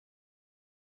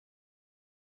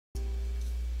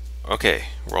Okay,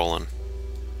 rolling.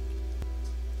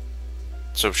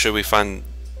 So should we find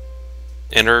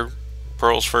ender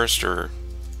pearls first, or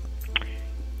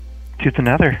To the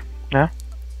Nether. No?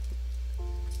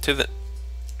 to the?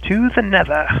 To the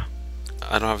Nether.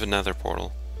 I don't have another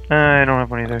portal. I don't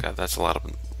have one either. Okay, that's a lot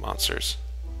of monsters.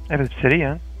 I have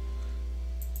obsidian.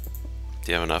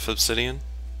 Do you have enough obsidian?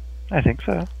 I think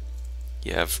so.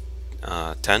 You have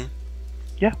 10?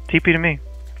 Yeah, TP to me.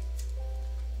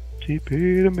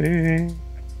 TP to me.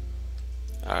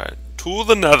 Alright, to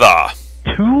the nether!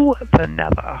 To the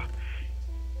Nether.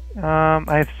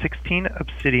 I have 16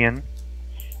 obsidian,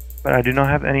 but I do not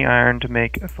have any iron to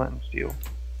make a flint and steel.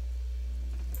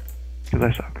 Because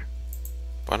I suck.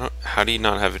 How do you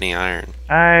not have any iron?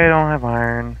 I don't have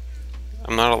iron.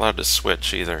 I'm not allowed to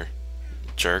switch either.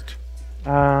 Jerk.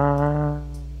 Yeah,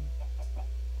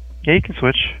 you can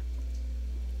switch.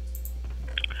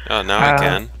 Oh, now I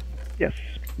can. Yes.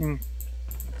 You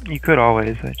could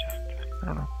always, I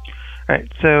don't know.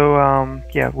 Alright, so,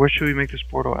 yeah, where should we make this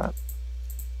portal at?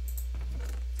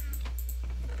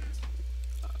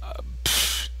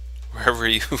 Wherever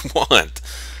you want.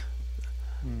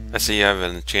 I see you have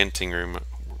an enchanting room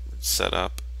set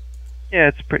up.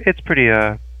 Yeah, it's pretty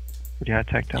high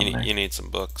tech down there. You need some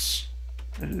books.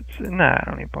 Nah, I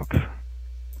don't need books.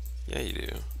 Yeah, you do.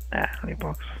 Nah, I don't need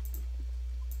books.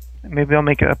 Maybe I'll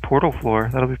make a portal floor.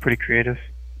 That'll be pretty creative.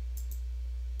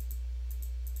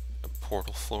 A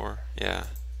portal floor? Yeah.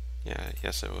 Yeah,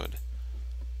 yes it would.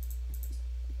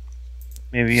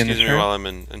 Maybe in this Excuse me room? while I'm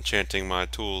enchanting my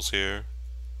tools here.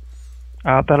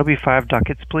 That'll be 5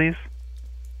 ducats, please.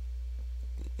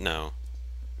 No.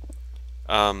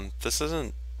 This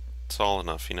isn't tall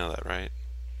enough, you know that, right?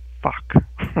 Fuck.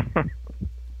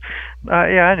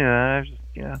 Yeah, I knew that. I was just,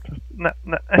 no.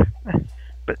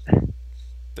 But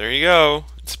There you go.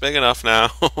 It's big enough now.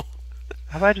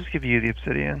 how about I just give you the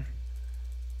obsidian?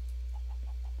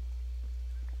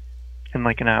 In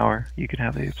like an hour, you can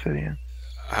have the obsidian.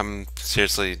 I'm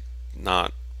seriously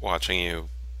not watching you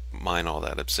mine all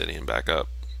that obsidian back up.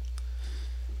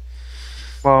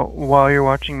 Well, while you're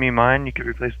watching me mine, you could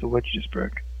replace the wood you just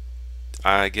broke.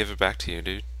 I give it back to you,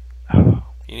 dude. Oh,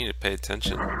 You need to pay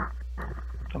attention.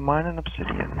 so mine and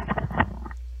obsidian.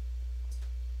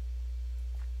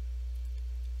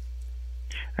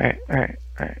 Alright.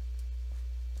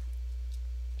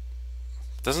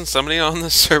 Doesn't somebody on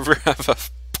this server have a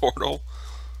portal?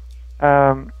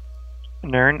 Nurnes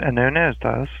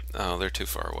does. Oh, they're too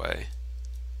far away.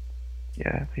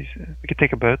 Yeah, we could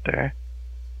take a boat there.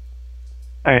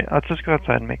 Alright, let's just go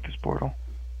outside and make this portal.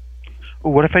 Ooh,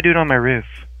 what if I do it on my roof?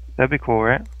 That'd be cool,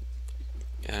 right?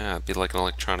 Yeah, it'd be like an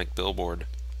electronic billboard.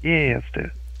 Yeah, let's do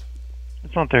it.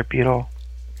 It's not derpy at all.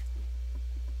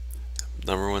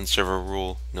 #1 server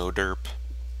rule, no derp.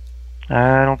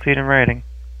 I don't see it in writing.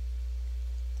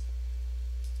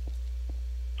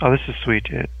 Oh, this is sweet,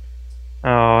 dude.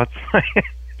 Oh, it's like...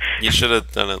 You should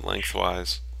have done it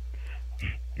lengthwise.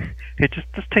 Here,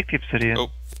 just take the obsidian.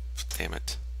 Oh, damn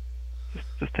it.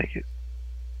 Just take it.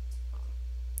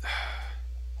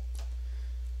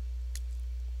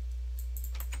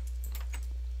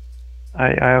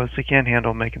 I obviously can't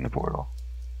handle making the portal.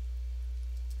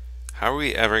 How are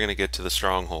we ever going to get to the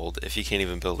stronghold if you can't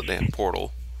even build a damn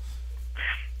portal?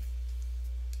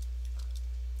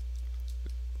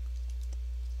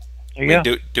 There you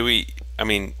go. Do we... I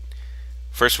mean,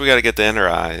 first we got to get the ender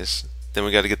eyes, then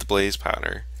we got to get the blaze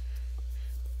powder.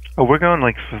 Oh, we're going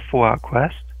like for full out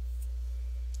quest?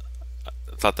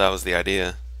 I thought that was the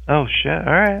idea. Oh shit,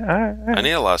 alright. I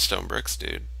need a lot of stone bricks,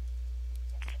 dude.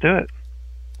 Let's do it.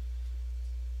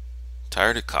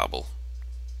 Tired of cobble.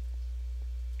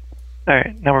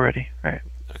 Alright, now we're ready. Alright.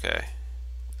 Okay.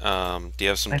 Do you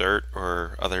have some dirt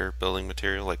or other building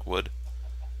material like wood?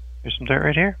 There's some dirt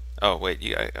right here. Oh wait,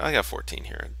 I got 14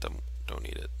 here. Don't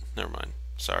need it. Never mind.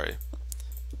 Sorry.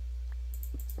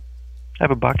 I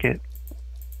have a bucket.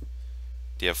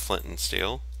 Do you have flint and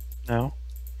steel? No.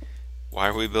 Why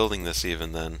are we building this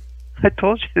even then? I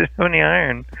told you there's no any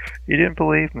iron. You didn't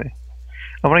believe me.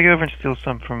 I want to go over and steal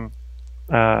some from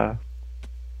my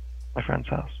friend's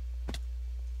house.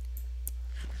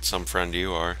 Some friend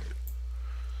you are.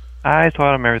 I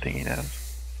taught him everything he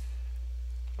knows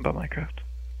about Minecraft.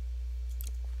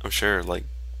 I'm sure, like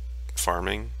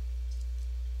farming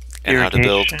and how to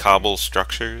build Irrigation. cobble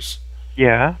structures.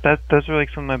 Yeah, those are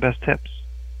like some of my best tips.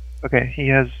 Okay, he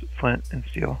has flint and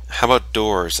steel. How about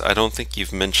doors? I don't think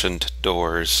you've mentioned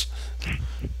doors.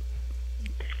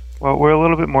 Well, we're a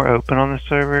little bit more open on the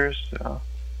servers, so...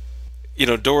 You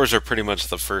know, doors are pretty much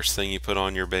the first thing you put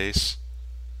on your base.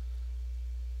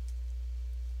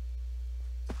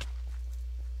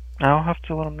 I'll have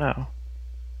to let him know.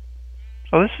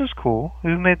 Oh, this is cool.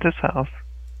 Who made this house?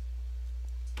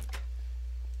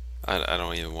 I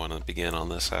don't even want to begin on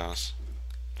this house.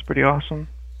 It's pretty awesome.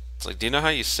 It's like, do you know how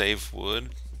you save wood?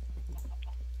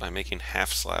 By making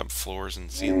half slab floors and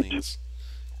Right. ceilings.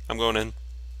 I'm going in.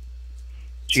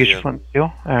 Did you See get your ya. flint and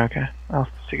steel? Oh, okay. I'll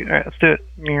stick it. Alright, let's do it.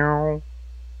 Meow.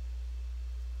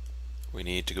 We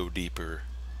need to go deeper.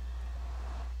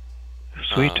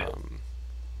 Sweet.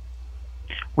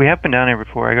 We have been down here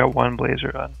before. I got one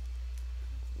blazer rod.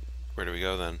 Where do we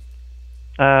go then?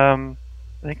 I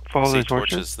think follow See the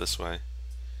torches. torches this way.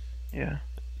 Yeah.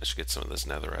 I should get some of this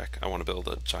netherrack. I want to build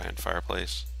a giant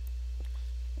fireplace.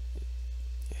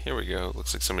 Here we go.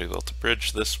 Looks like somebody built a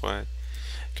bridge this way.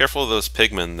 Careful of those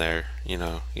pigmen there. You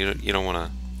know, you don't want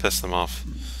to piss them off.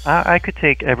 I could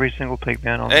take every single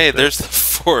pigman on Hey, this there's the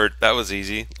fort. That was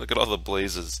easy. Look at all the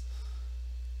blazes.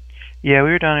 Yeah,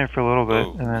 we were down here for a little bit.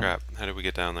 Oh, and then, crap. How did we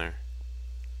get down there?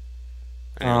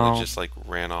 I nearly Oh. just, like,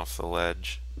 ran off the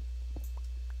ledge.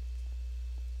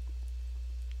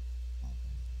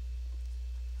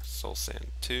 Soul sand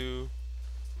 2.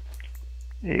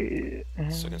 So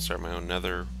I can start my own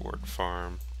nether wart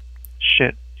farm.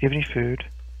 Shit. Do you have any food?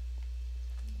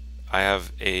 I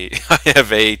have a I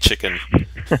have a chicken.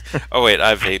 Oh wait, I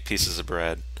have 8 pieces of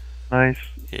bread. Nice.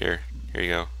 Here you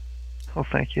go. Oh,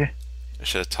 thank you. I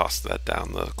should have tossed that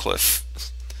down the cliff.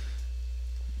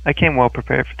 I came well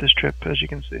prepared for this trip, as you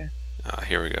can see.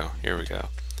 Here we go. Here we go.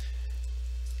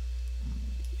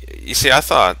 You see, I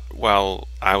thought while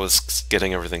I was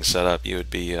getting everything set up, you'd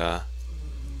be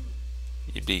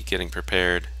getting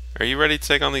prepared. Are you ready to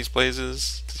take on these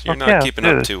blazes? 'Cause you're Oh, not yeah, keeping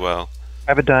let's do up this. too well.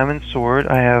 I have a diamond sword.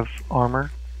 I have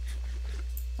armor.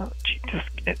 Oh, Jesus.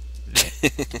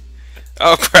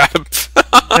 Oh crap!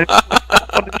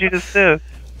 What did you just do?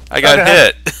 I got Okay.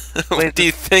 hit. What do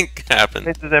you Blazes. think happened?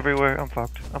 Places everywhere. I'm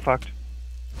fucked. I'm fucked.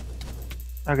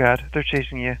 Oh god, they're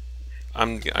chasing you.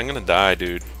 I'm gonna die,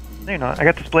 dude. No, you're not. I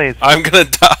got this blaze. I'm gonna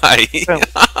die. Boom.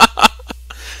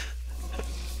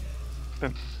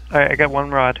 Boom. Alright, I got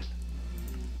one rod.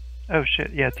 Oh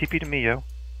shit, yeah, TP to me, yo.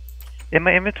 And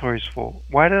my inventory's full.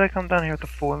 Why did I come down here with a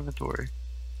full inventory?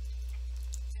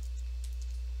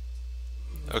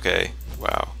 Okay.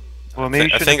 Wow. Well, maybe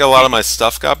you I should think have a lot of my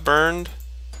stuff got burned.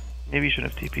 Maybe you should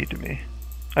have TP'd to me.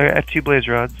 Okay, I have 2 blaze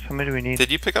rods. How many do we need?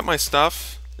 Did you pick up my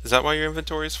stuff? Is that why your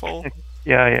inventory is full?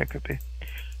 Yeah, it could be.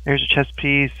 Here's a chest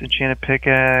piece, enchanted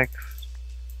pickaxe.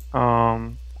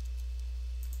 Here's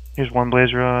 1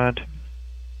 blaze rod.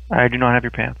 I do not have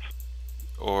your pants.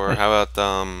 Or how about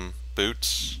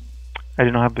boots? I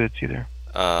do not have boots either.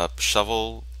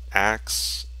 Shovel,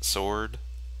 axe, sword.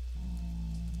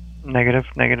 Negative,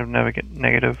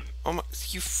 negative. Oh my,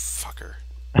 you fucker.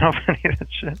 I don't have any of that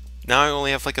shit. Now I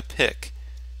only have like a pick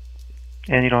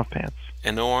And you don't have pants.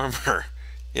 and no armor.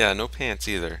 Yeah, no pants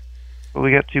either. But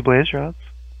we got 2 blaze rods.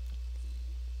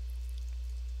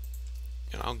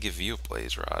 You know, I'll give you a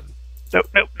blaze rod. Nope.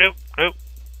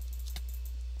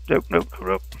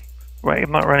 Right,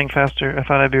 I'm not running faster. I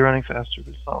thought I'd be running faster,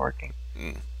 but it's not working.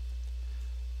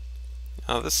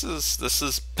 Oh, this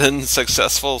has been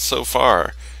successful so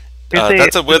far. Here's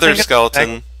That's a wither thing-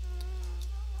 skeleton.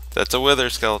 That's a wither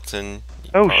skeleton.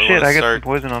 You Oh probably shit, wanna I got start- some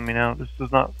poison on me now. This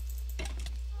does not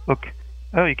look.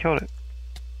 Oh, you killed it.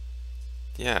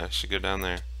 Yeah, I should go down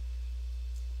there.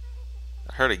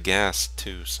 I heard a gas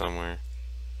too somewhere.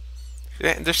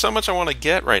 Yeah, there's so much I want to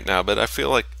get right now, but I feel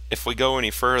like if we go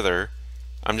any further,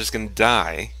 I'm just gonna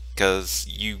die because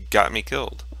you got me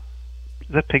killed. Is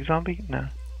that pig zombie? No.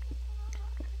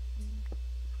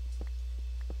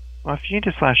 Well, if you need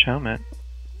to slash helmet.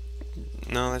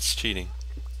 No, that's cheating.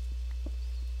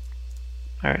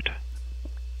 Alright.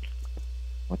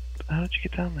 What? How did you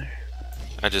get down there?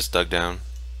 I just dug down.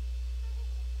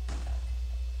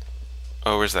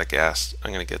 Oh, where's that ghast?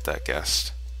 I'm gonna get that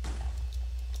ghast.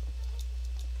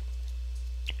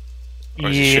 Or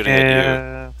is he shooting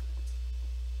at you?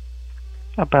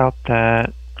 About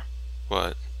that.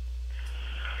 What?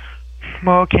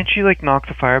 Well, can't you like knock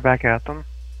the fire back at them?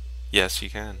 Yes, you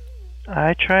can.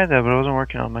 I tried that, but it wasn't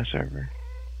working on my server.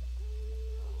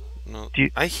 No, Do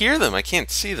you- I hear them. I can't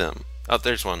see them. Oh,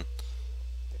 there's one.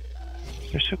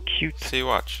 They're so cute. See,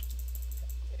 watch.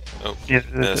 Oh, Yeah, that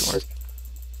didn't missed. work.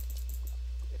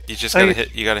 You just Oh, gotta you-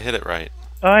 hit. You gotta hit it right.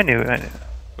 Oh, I knew it.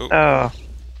 Ooh. Oh.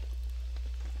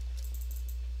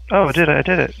 Oh, I did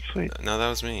it. Sweet. No, that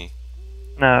was me.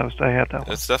 No, I had that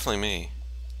one. It's definitely me.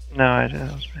 No, I did.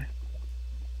 That was me.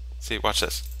 See, watch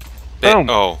this. Boom.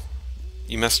 Oh,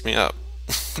 you messed me up.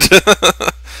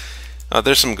 Oh,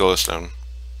 there's some glowstone.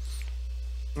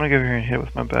 I'm gonna go over here and hit it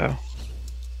with my bow.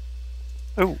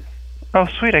 Oh. Oh,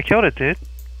 sweet. I killed it, dude.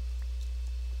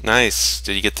 Nice.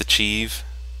 Did you get the cheeve?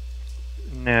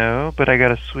 No, but I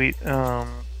got a sweet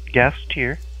gas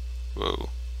tier. Whoa.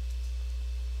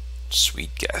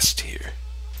 Sweet gas tier.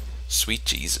 Sweet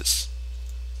Jesus.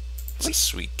 It's a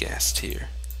sweet gas tier.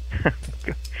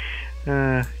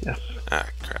 Yes. Ah,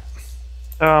 crap.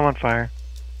 Oh, I'm on fire.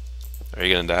 Are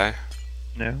you gonna die?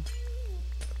 No.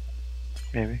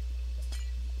 Maybe.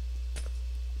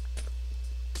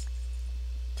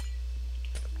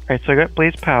 Alright, so I got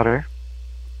blaze powder.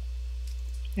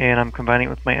 And I'm combining it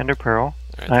with my ender pearl.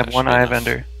 Alright, I have that one should be eye of enough.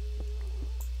 ender.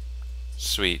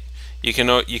 Sweet. You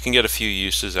can get a few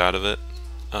uses out of it.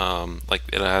 Like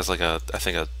it has like I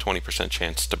think a 20%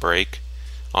 chance to break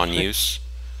on Sweet. use.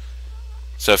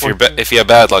 So Or- if you have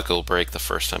bad luck, it'll break the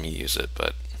first time you use it.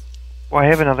 But Well, I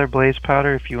have another blaze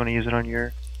powder if you want to use it on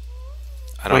your...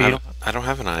 I don't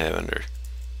have an eye of ender.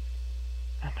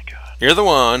 Oh my god. You're the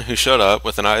one who showed up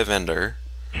with an eye of ender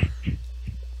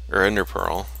or ender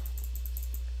pearl.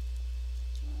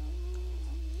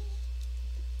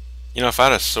 You know, if I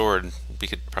had a sword, we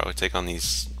could probably take on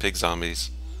these pig zombies.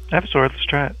 I have a sword, let's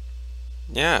try it.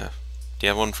 Yeah. Do you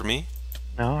have one for me?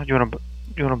 No? Do you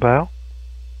want a bow?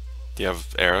 Do you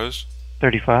have arrows?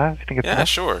 35? You think it's Yeah, enough?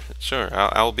 sure.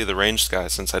 I'll be the ranged guy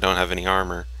since I don't have any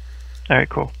armor. Alright,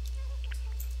 cool.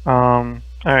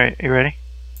 Alright, you ready?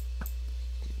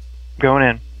 Going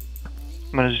in.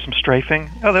 I'm gonna do some strafing.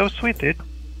 Oh, that was sweet, dude.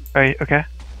 Alright, okay.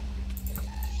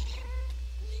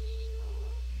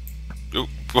 Oop,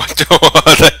 what?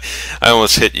 I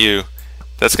almost hit you.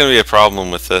 That's gonna be a problem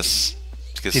with this.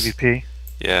 Because, PvP.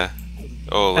 yeah.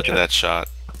 Oh, look at that shot.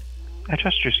 I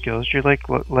trust your skills. You're like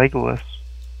Legolas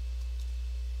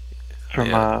from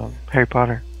Yeah. Harry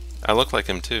Potter. I look like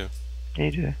him too. Yeah,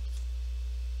 you do.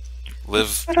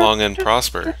 Live long and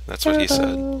prosper. That's what he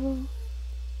said.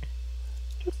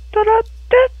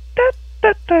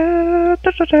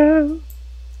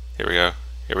 Here we go.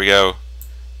 Here we go.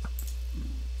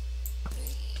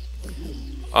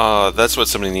 That's what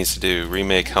somebody needs to do.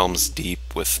 Remake Helm's Deep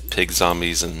with pig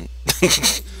zombies and...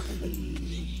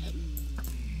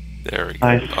 There we go.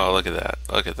 Nice. Oh, look at that.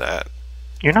 Look at that.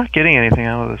 You're not getting anything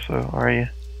out of this, though, are you?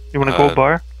 You want a gold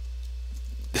bar?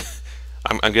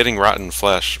 I'm getting rotten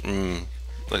flesh.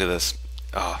 Look at this.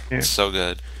 Oh, Here. it's so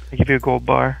good. I give you a gold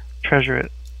bar. Treasure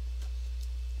it.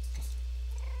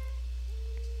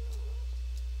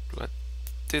 What?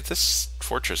 Dude, this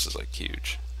fortress is like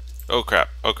huge. Oh crap.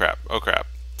 Oh crap. Oh crap.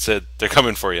 Sid, they're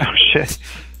coming for you. Oh shit.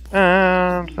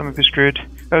 I'm gonna be screwed.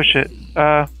 Oh shit.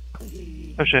 Oh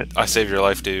shit. I saved your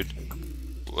life, dude.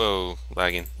 Whoa,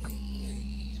 lagging.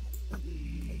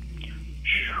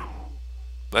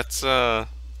 Let's Good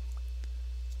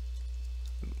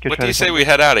what try do you to say find- we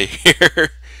head out of here?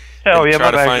 Oh and yeah, try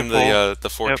my to bags find are full. the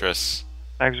fortress.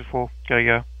 Bags are full. Gotta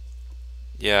go.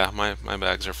 Yeah, my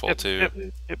bags are full Yep, too.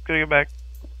 Yep, gotta get back.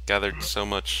 Gathered so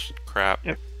much crap.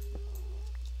 Yep.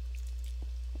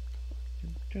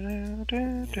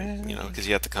 You know, because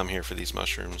you have to come here for these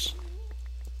mushrooms.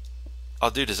 Oh,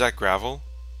 dude, is that gravel?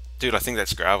 Dude, I think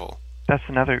that's gravel. That's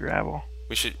another gravel.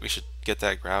 We should get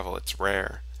that gravel. It's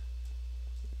rare.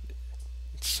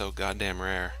 It's so goddamn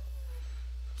rare.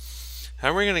 How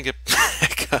are we gonna get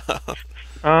back up?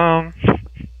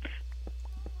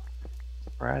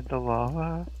 Ride the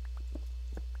lava.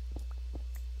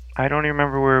 I don't even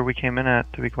remember where we came in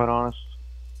at, to be quite honest.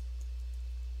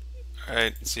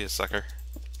 Alright, see you, sucker.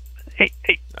 Hey,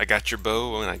 hey, I got your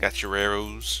bow and I got your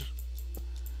arrows.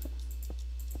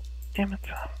 damn it.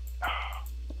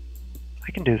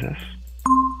 I can do this.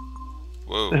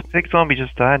 Whoa. This big zombie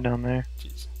just died down there,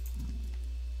 Jeez.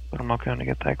 but I'm not going to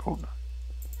get that gold.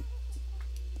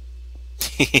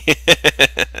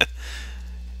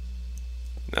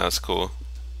 No, it's cool.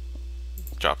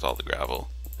 Dropped all the gravel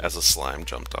as the slime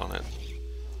jumped on it.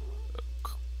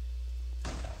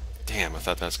 Damn, I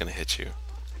thought that was gonna hit you.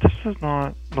 This does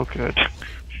not look good.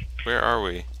 Where are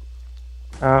we?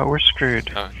 We're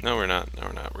screwed. No, we're not. No,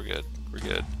 we're not. We're good. We're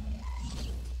good.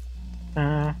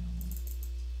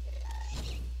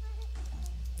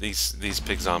 These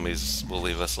pig zombies will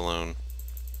leave us alone.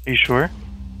 Are you sure?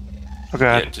 Oh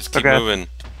god. Yeah, just keep oh god. moving.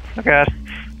 Oh god.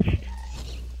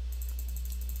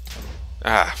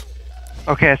 Ah,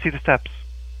 Okay, I see the steps.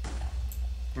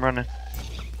 I'm running.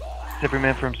 It's every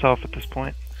man for himself at this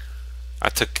point. I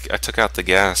took out the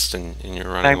ghast and you're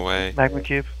running away. Magma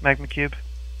cube. Magma cube.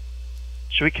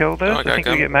 Should we kill those? No, I I got think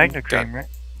we gum- get magma got- cream,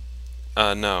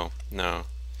 right? No.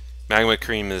 Magma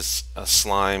cream is a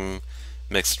slime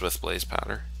mixed with blaze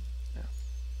powder. Yeah.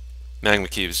 Magma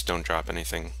cubes don't drop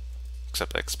anything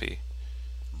except XP.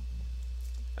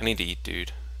 I need to eat,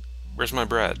 dude. Where's my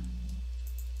bread?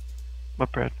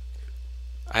 What bread?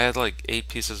 I had like 8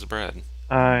 pieces of bread.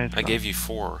 It's I gave fine. you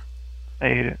 4. I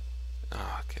ate it.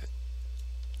 Oh, okay.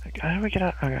 Like, how do we get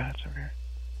out? Oh god, it's over here.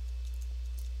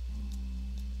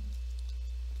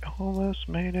 Almost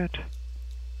made it.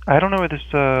 I don't know where this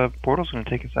portal's gonna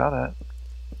take us out at.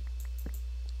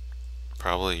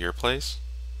 Probably your place,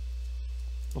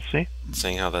 We'll see.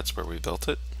 seeing how that's where we built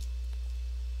it.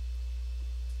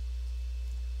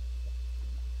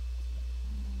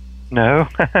 No.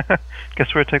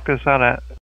 Guess where it took us out at?